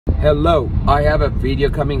Hello, I have a video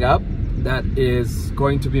coming up that is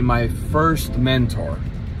going to be my first mentor.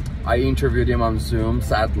 I interviewed him on Zoom,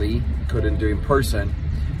 sadly, couldn't do in person,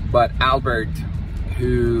 but Albert,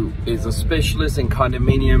 who is a specialist in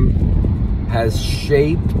condominium, has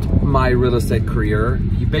shaped my real estate career.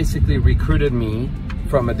 He basically recruited me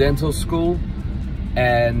from a dental school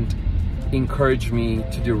and encouraged me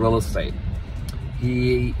to do real estate.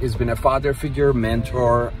 He has been a father figure,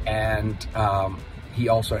 mentor, and he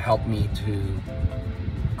also helped me to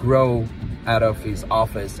grow out of his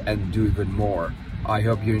office and do even more. I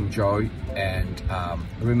hope you enjoy, and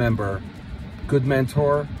remember, good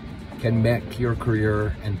mentor can make your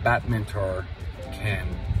career and bad mentor can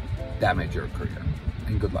damage your career.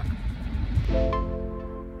 And good luck.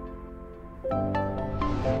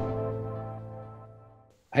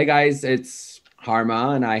 Hey guys, it's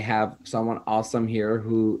Harma, and I have someone awesome here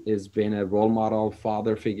who has been a role model,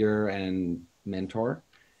 father figure, and mentor.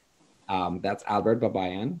 That's Albert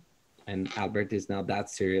Babayan, and Albert is not that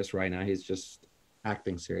serious right now. He's just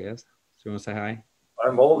acting serious. So you want to say hi?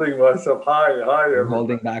 I'm holding myself. Hi, everybody. I'm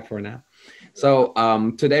holding back for now. So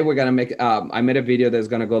today we're gonna make. I made a video that's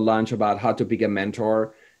gonna go launch about how to pick a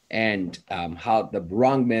mentor and how the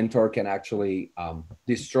wrong mentor can actually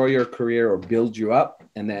destroy your career or build you up,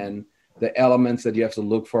 and then the elements that you have to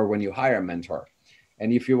look for when you hire a mentor.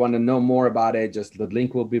 And if you want to know more about it, just the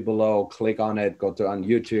link will be below. Click on it, go to on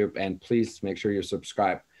YouTube, and please make sure you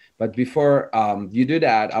subscribe. But before you do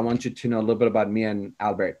that, I want you to know a little bit about me and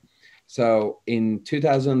Albert. So in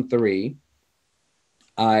 2003,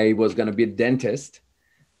 I was going to be a dentist,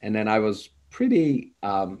 and then I was pretty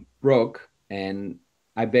broke, and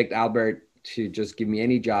I begged Albert to just give me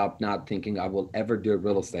any job, not thinking I will ever do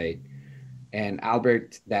real estate. And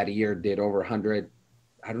Albert that year did over 100,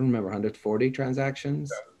 I don't remember, 140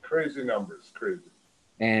 transactions. Yeah, crazy numbers, crazy.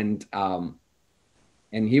 And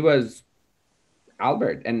he was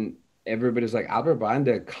Albert, and everybody's like, Albert Babayan,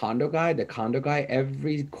 the condo guy.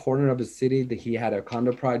 Every corner of the city that he had a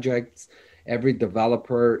condo projects, every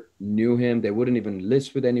developer knew him. They wouldn't even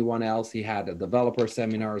list with anyone else. He had a developer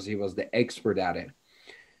seminars. He was the expert at it.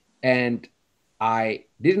 And I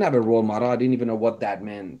didn't have a role model. I didn't even know what that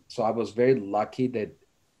meant. So I was very lucky that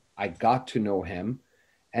I got to know him.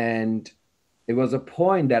 And it was a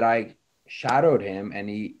point that I shadowed him, and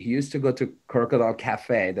he used to go to Crocodile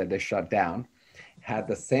Cafe that they shut down, had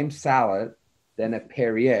the same salad, then a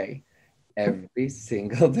Perrier every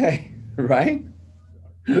single day, right?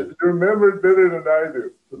 You remember it better than I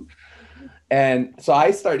do. And so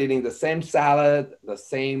I started eating the same salad, the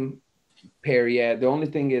same Perrier. The only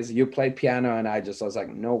thing is you played piano, and I was like,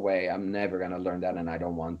 no way, I'm never going to learn that, and I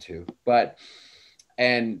don't want to.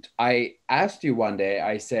 And I asked you one day,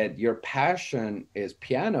 I said, your passion is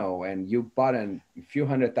piano, and you bought a few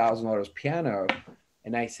 $100,000 piano.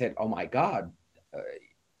 And I said, oh my God,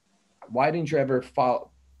 why didn't you ever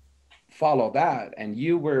follow that? And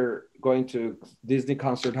you were going to Disney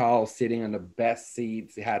Concert Hall, sitting on the best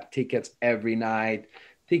seats. They had tickets every night.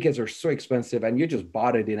 Tickets are so expensive, and you just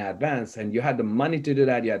bought it in advance, and you had the money to do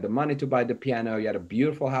that. You had the money to buy the piano. You had a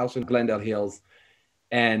beautiful house in Glendale Hills.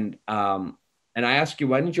 And I asked you,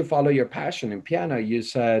 why didn't you follow your passion in piano? You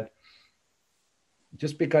said,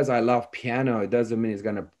 just because I love piano, it doesn't mean it's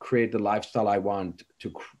going to create the lifestyle I want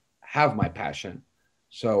to have my passion.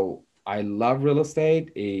 So I love real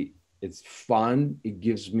estate. It's fun. It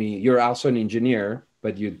gives me, you're also an engineer,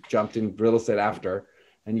 but you jumped in real estate after.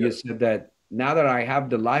 And you said that now that I have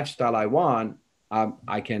the lifestyle I want,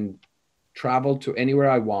 I can travel to anywhere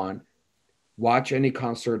I want, watch any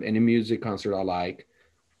concert, any music concert I like,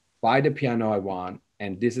 buy the piano I want,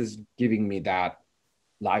 and this is giving me that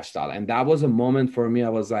lifestyle. And that was a moment for me. I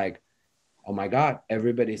was like, oh my God,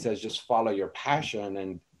 everybody says just follow your passion,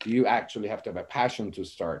 and you actually have to have a passion to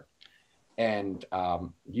start. And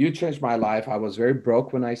you changed my life. I was very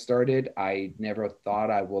broke when I started. I never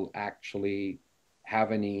thought I will actually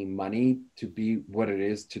have any money to be what it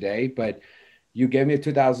is today, but you gave me a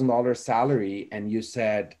 $2,000 salary, and you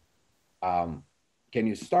said, can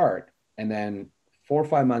you start? And then 4 or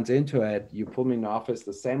 5 months into it, you pulled me in the office,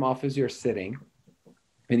 the same office you're sitting,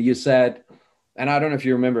 and you said, and I don't know if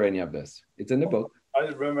you remember any of this. It's in the book. I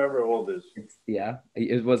remember all this.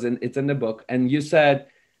 It's in the book. And you said,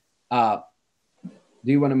 do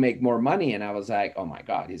you want to make more money? And I was like, oh my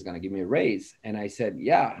God, he's going to give me a raise. And I said,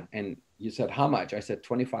 yeah. And you said, how much? I said,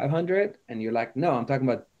 2,500. And you're like, no, I'm talking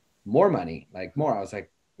about more money, like more. I was like,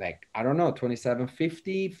 I don't know,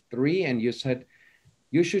 2,750, 3. And you said,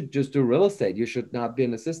 you should just do real estate. You should not be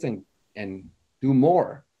an assistant and do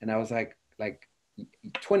more. And I was like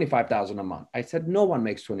 25,000 a month. I said, no one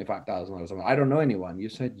makes $25,000 a month. I don't know anyone. You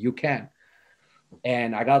said you can.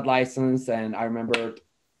 And I got licensed, and I remember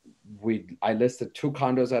I listed 2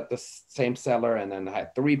 condos at the same seller, and then I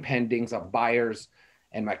had 3 pendings of buyers,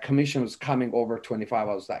 and my commission was coming over 25.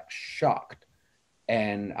 I was like shocked.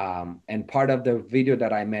 And part of the video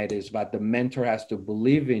that I made is about the mentor has to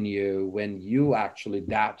believe in you when you actually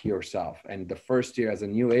doubt yourself. And the first year as a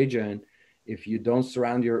new agent, if you don't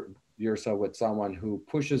surround yourself with someone who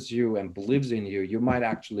pushes you and believes in you, you might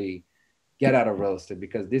actually get out of real estate,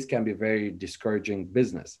 because this can be very discouraging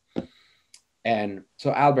business. And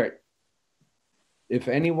so, Albert, if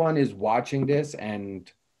anyone is watching this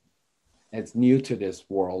and it's new to this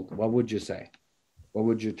world, what would you say? What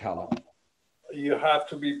would you tell them? You have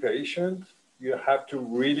to be patient. You have to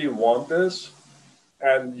really want this.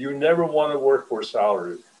 And you never want to work for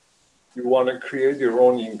salary. You want to create your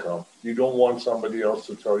own income. You don't want somebody else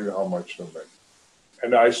to tell you how much to make.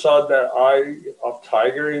 And I saw that eye of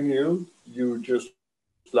tiger in you. You just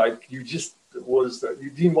you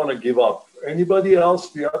didn't want to give up. Anybody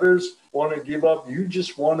else, the others want to give up. You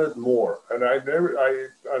just wanted more. And I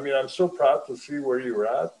mean, I'm so proud to see where you're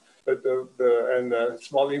at. But the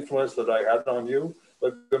small influence that I had on you.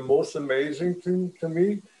 But the most amazing thing to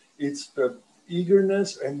me, it's the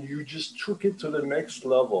eagerness, and you just took it to the next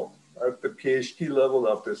level, at the PhD level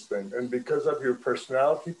of this thing. And because of your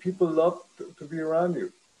personality, people love to be around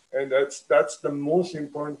you. And that's the most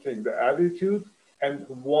important thing, the attitude and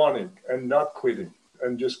wanting and not quitting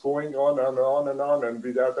and just going on and on and on.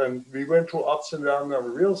 And we went through ups and downs of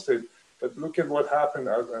real estate, but look at what happened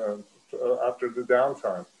after the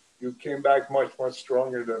downtime. You came back much, much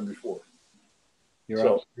stronger than before.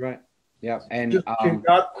 You're right. Yeah. And you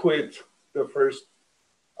cannot quit the first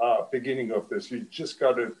beginning of this. You just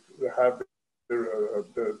got to have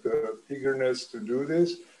the eagerness to do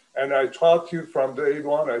this. And I taught you from day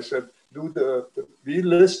one, I said, do be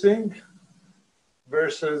listing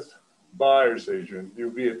versus buyer's agent.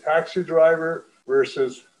 You'll be a taxi driver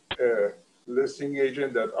versus a listing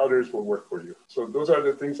agent that others will work for you. So those are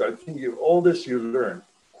the things I think all this you learn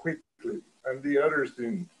quickly, and the others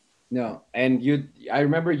didn't. No, and I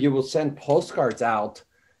remember you will send postcards out,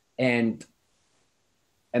 and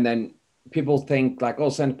then people think like, oh,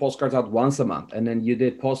 send postcards out once a month. And then you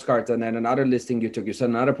did postcards, and then another listing you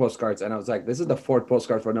sent another postcards. And I was like, this is the 4th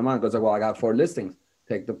postcard for the month. I was like, well, I got 4 listings.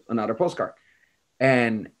 Take another postcard.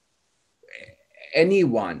 And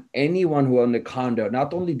anyone who owned a condo,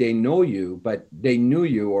 not only they know you, but they knew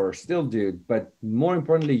you or still do. But more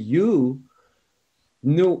importantly, you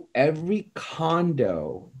knew every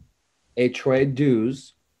condo HOA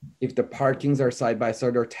dues, if the parkings are side by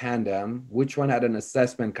side or tandem, which one had an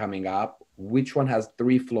assessment coming up, which one has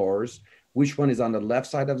 3 floors, which one is on the left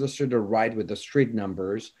side of the street or right with the street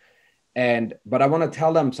numbers. But I want to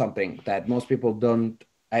tell them something that most people don't.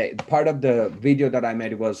 Part of the video that I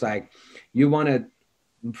made was like, you want to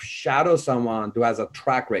shadow someone who has a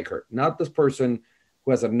track record, not this person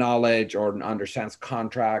who has a knowledge or understands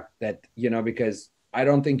contract that, because I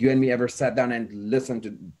don't think you and me ever sat down and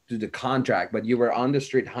listened to the contract, but you were on the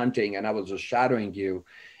street hunting and I was just shadowing you.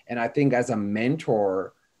 And I think as a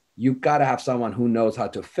mentor, you got to have someone who knows how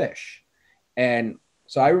to fish. And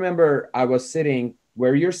so I remember I was sitting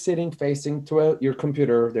where you're sitting facing to your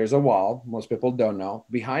computer. There's a wall. Most people don't know.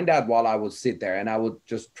 Behind that wall, I would sit there and I would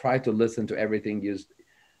just try to listen to everything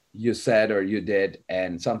you said or you did.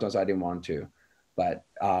 And sometimes I didn't want to, but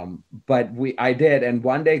I did. And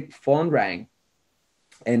one day phone rang.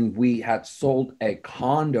 And we had sold a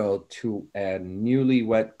condo to a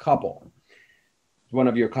newlywed couple, one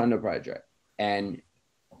of your condo project. And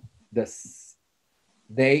that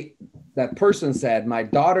person said, my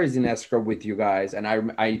daughter is in escrow with you guys. And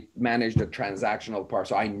I managed the transactional part.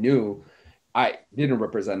 So I knew I didn't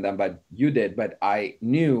represent them, but you did, but I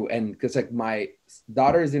knew. And because like my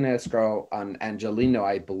daughter is in escrow on Angelino,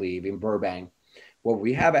 I believe in Burbank. Well,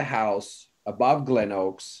 we have a house above Glen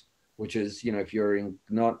Oaks, which is, if you're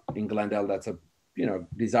not in Glendale, that's a,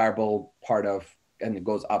 desirable part of, and it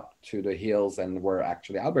goes up to the hills and where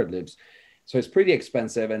actually Albert lives. So it's pretty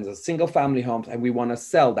expensive and it's a single family home and we want to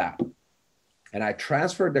sell that. And I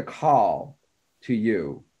transferred the call to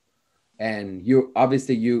you, and you're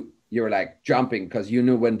like jumping because you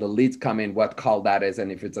knew when the leads come in, what call that is.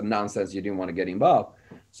 And if it's a nonsense, you didn't want to get involved.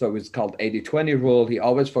 So it's called 80-20 rule. He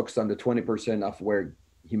always focused on the 20% of where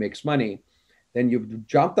he makes money. Then you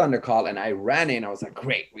jumped on the call and I ran in. I was like,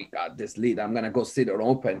 great, we got this lead. I'm going to go sit it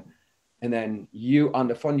open. And then you on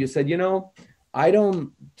the phone, you said, I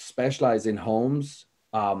don't specialize in homes,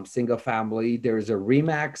 single family. There's a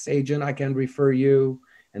Remax agent I can refer you.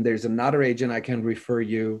 And there's another agent I can refer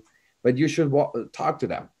you, but you should talk to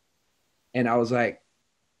them. And I was like,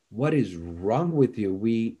 what is wrong with you?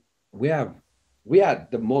 We have we had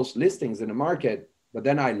the most listings in the market. But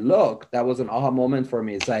then I looked, that was an aha moment for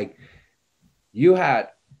me. It's like you had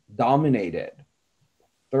dominated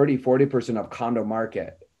 30-40% of condo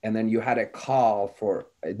market. And then you had a call for,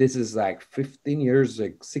 this is like 15 years,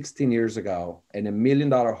 like 16 years ago, in $1 million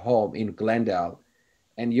home in Glendale.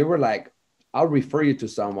 And you were like, I'll refer you to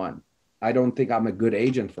someone. I don't think I'm a good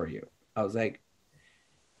agent for you. I was like,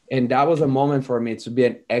 and that was a moment for me to be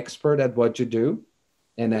an expert at what you do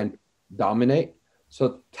and then dominate.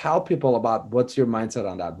 So tell people about what's your mindset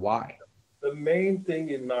on that. Why? The main thing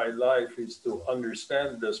in my life is to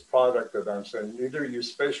understand this product that I'm saying. Either you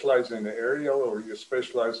specialize in an area or you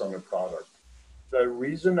specialize on a product. The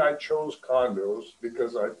reason I chose condos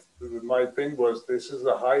because my thing was this is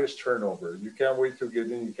the highest turnover. You can't wait to get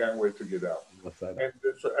in. You can't wait to get out. What's that? And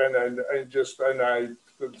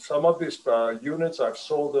some of these units I've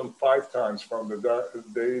sold them 5 times from the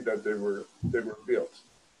day that they were built.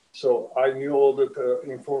 So I knew all the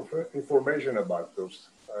information about those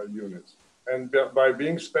units. And by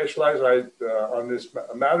being specialized on this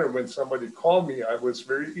matter, when somebody called me, it was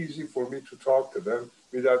very easy for me to talk to them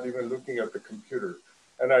without even looking at the computer.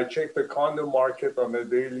 And I check the condo market on a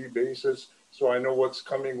daily basis, so I know what's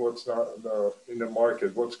coming, what's not in the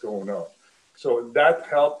market, what's going on. So that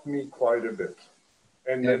helped me quite a bit.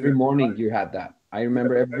 And every morning you had that. I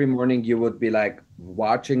remember every morning you would be like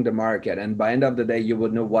watching the market, and by end of the day, you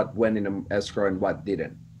would know what went in the escrow and what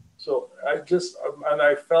didn't. So I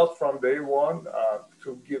felt from day one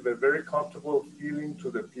to give a very comfortable feeling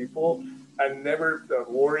to the people and never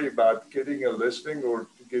worry about getting a listing or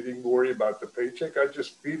getting worried about the paycheck. I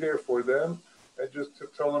just be there for them and just to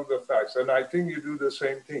tell them the facts. And I think you do the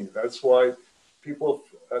same thing. That's why people,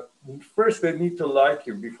 first they need to like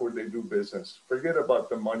you before they do business. Forget about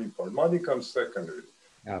the money part. Money comes secondary.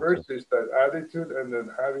 Absolutely. First is that attitude and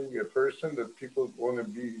then having a person that people want to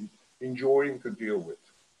be enjoying to deal with.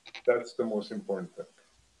 That's the most important thing.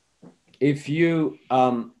 If you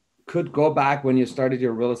could go back when you started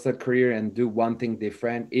your real estate career and do one thing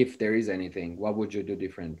different, if there is anything, what would you do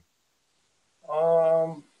different?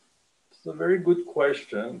 It's a very good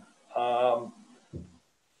question. I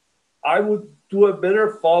would do a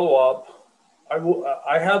better follow-up.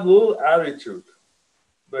 I have a little attitude,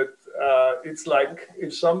 but it's like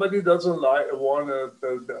if somebody doesn't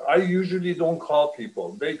I usually don't call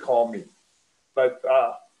people. They call me. But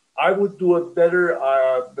I would do a better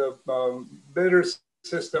better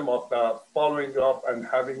system of following up and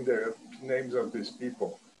having the names of these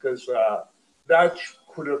people, because that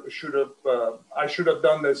I should have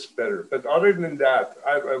done this better. But other than that,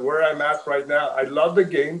 where I'm at right now, I love the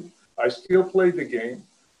game. I still play the game,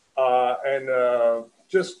 and I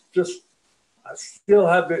still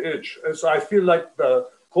have the itch. So I feel like the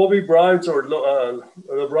Kobe Bryant or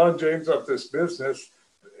LeBron James of this business.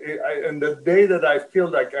 And the day that I feel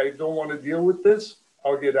like I don't want to deal with this,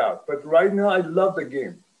 I'll get out. But right now, I love the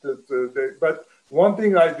game. But one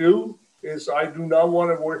thing I do is I do not want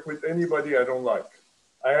to work with anybody I don't like.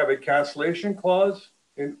 I have a cancellation clause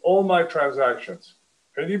in all my transactions.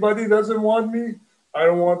 Anybody doesn't want me, I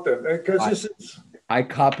don't want them. Because I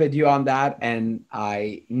copied you on that, and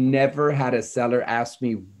I never had a seller ask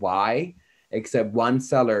me why, except one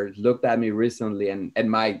seller looked at me recently, and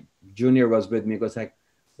my junior was with me, goes like,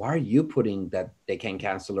 why are you putting that they can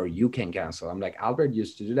cancel or you can cancel? I'm like, Albert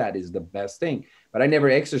used to do that. Is the best thing. But I never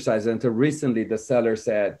exercised it until recently. The seller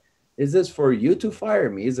said, is this for you to fire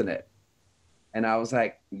me, isn't it? And I was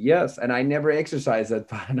like, yes. And I never exercised it,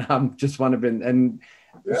 but I'm just want to be, and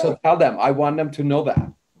so tell them, I want them to know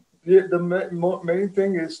that. The main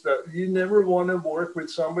thing is that you never want to work with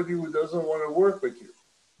somebody who doesn't want to work with you.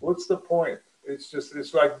 What's the point?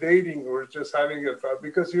 It's like dating or just having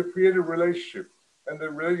because you create a relationship. And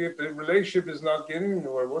if the relationship is not getting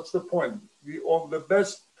anywhere, what's the point? The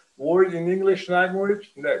best word in English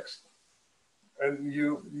language, next. And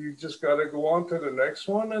you just got to go on to the next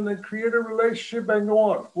one and then create a relationship and go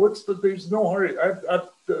on. There's no hurry. I've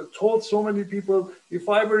told so many people, if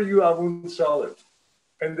I were you, I wouldn't sell it.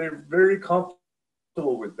 And they're very comfortable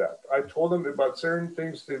with that. I told them about certain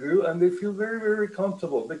things to do and they feel very, very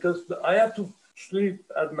comfortable because I have to sleep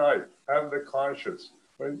at night, have the conscience.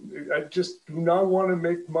 I just do not want to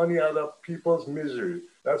make money out of people's misery.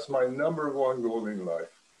 That's my number one goal in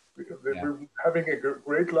life. We're having a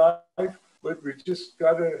great life, but we just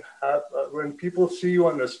got to have, when people see you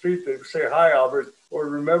on the street, they say, hi, Albert, or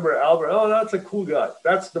remember Albert. Oh, that's a cool guy.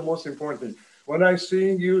 That's the most important thing. When I'm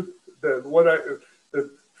seeing you, the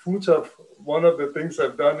fruits of one of the things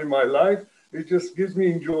I've done in my life, it just gives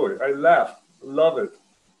me joy. I laugh, love it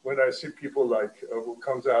when I see people like who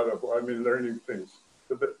comes out of, learning things.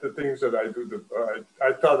 The things that I do,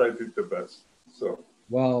 I thought I did the best. So,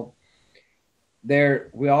 Well,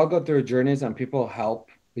 we all go through journeys and people help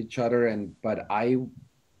each other, but I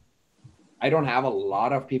don't have a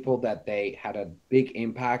lot of people that they had a big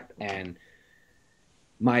impact. And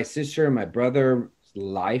my sister and my brother's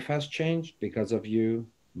life has changed because of you.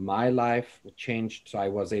 My life changed, so I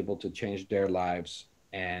was able to change their lives.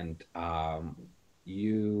 And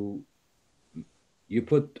you you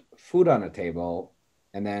put food on the table,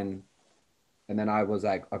 and then I was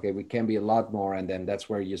like, okay, we can be a lot more. And then that's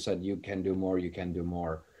where you said you can do more, you can do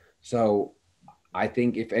more. So I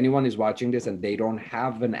think if anyone is watching this and they don't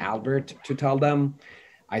have an Albert to tell them,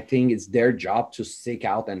 I think it's their job to seek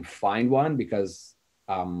out and find one, because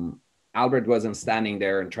Albert wasn't standing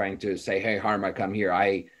there and trying to say, hey, Harma, come here.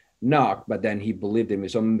 I knocked, but then he believed in me.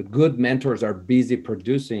 So good mentors are busy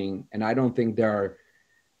producing. And I don't think there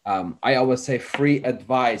are, I always say free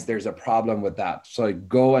advice, there's a problem with that. So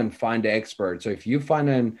go and find the expert. So if you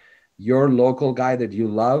find your local guy that you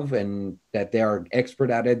love and that they are expert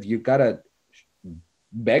at it, you got to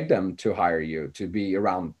beg them to hire you to be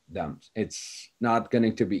around them. It's not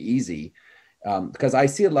going to be easy, because I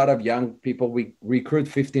see a lot of young people. We recruit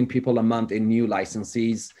 15 people a month in new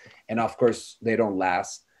licensees, and of course they don't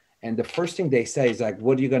last. And the first thing they say is like,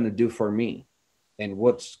 what are you going to do for me? And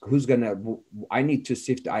I need to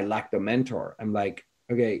see if I lack the mentor. I'm like,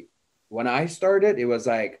 okay, when I started, it was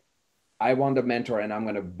like, I want a mentor and I'm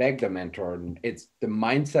going to beg the mentor. And it's the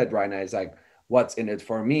mindset right now is like, what's in it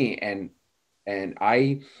for me? And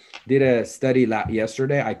I did a study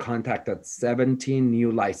yesterday. I contacted 17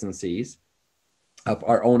 new licensees of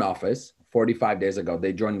our own office 45 days ago.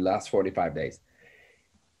 They joined the last 45 days.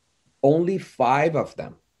 Only 5 of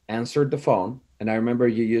them answered the phone. And I remember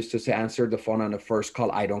you used to say, answer the phone on the first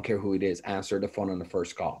call. I don't care who it is. Answer the phone on the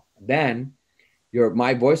first call. Then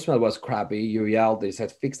my voicemail was crappy. You yelled. They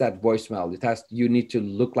said, fix that voicemail. You need to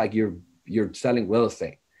look like you're selling real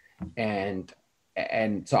estate. And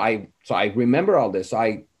so I remember all this. So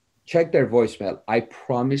I checked their voicemail. I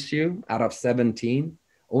promise you, out of 17,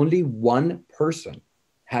 only 1 person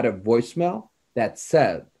had a voicemail that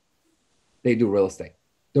said they do real estate.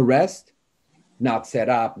 The rest, not set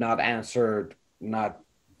up, not answered, not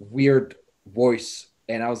weird voice.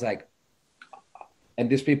 And I was like, and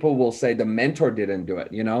these people will say the mentor didn't do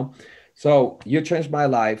it, So you changed my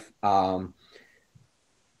life.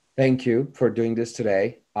 Thank you for doing this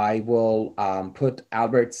today. I will put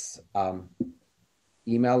Albert's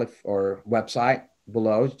email or website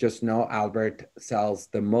below. Just know Albert sells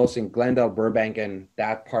the most in Glendale, Burbank, and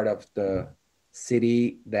that part of the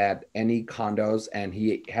city, that any condos, and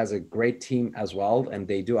he has a great team as well, and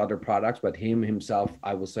they do other products. But himself,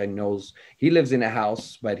 I will say, knows. He lives in a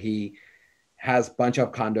house, but he has a bunch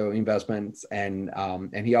of condo investments, and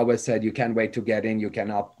he always said, you can't wait to get in, you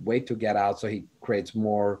cannot wait to get out. So he creates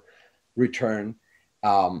more return.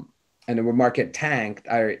 And the market tanked.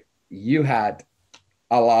 You had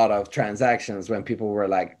a lot of transactions when people were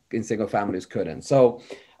like in single families couldn't. So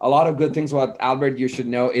a lot of good things about Albert you should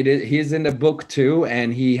know. He's in the book too,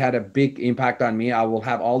 and he had a big impact on me. I will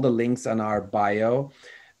have all the links on our bio.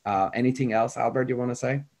 Anything else, Albert, you want to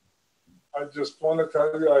say? I just want to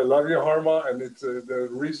tell you, I love you, Harma, and it's the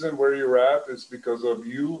reason where you're at is because of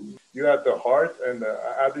you. You had the heart and the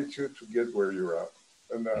attitude to get where you're at.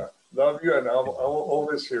 And love you, and I'll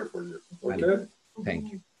always here for you. Okay?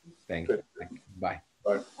 Thank you. Thank you. Bye.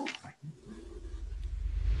 Bye.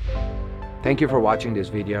 Thank you for watching this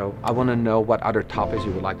video. I want to know what other topics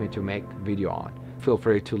you would like me to make video on. Feel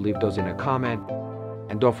free to leave those in a comment,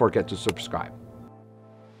 and don't forget to subscribe.